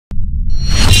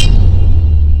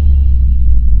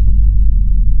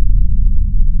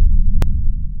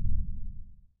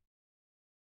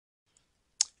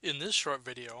In this short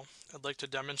video, I'd like to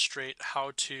demonstrate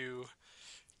how to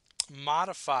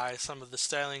modify some of the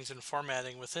stylings and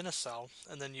formatting within a cell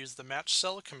and then use the match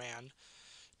cell command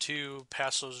to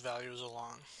pass those values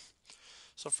along.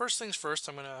 So first things first,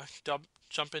 I'm going to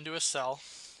jump into a cell.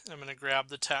 I'm going to grab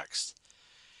the text.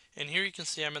 And here you can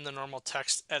see I'm in the normal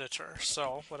text editor.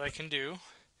 So what I can do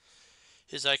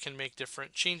is I can make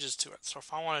different changes to it. So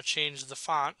if I want to change the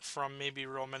font from maybe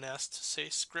Romanesque to say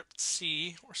Script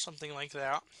C or something like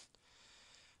that,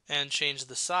 and change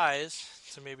the size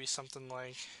to maybe something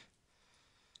like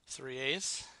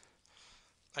 3/8,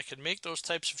 I could make those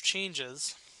types of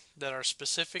changes that are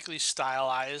specifically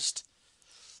stylized,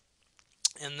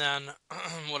 and then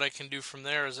what I can do from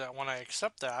there is that when I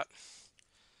accept that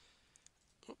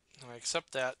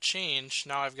change,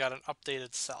 now I've got an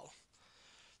updated cell.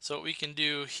 So what we can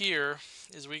do here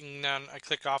is we can then, I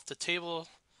click off the table,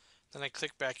 then I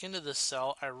click back into this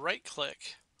cell, I right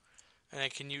click, and I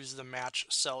can use the match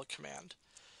cell command.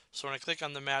 So when I click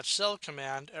on the match cell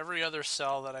command, every other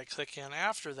cell that I click in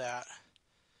after that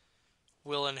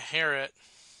will inherit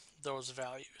those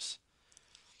values.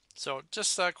 So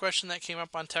just a question that came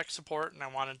up on tech support, and I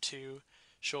wanted to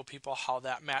show people how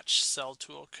that match cell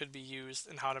tool could be used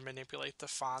and how to manipulate the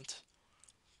font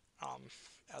um,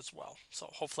 as well. So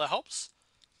hopefully that helps.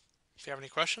 If you have any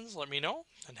questions, let me know,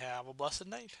 and have a blessed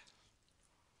night.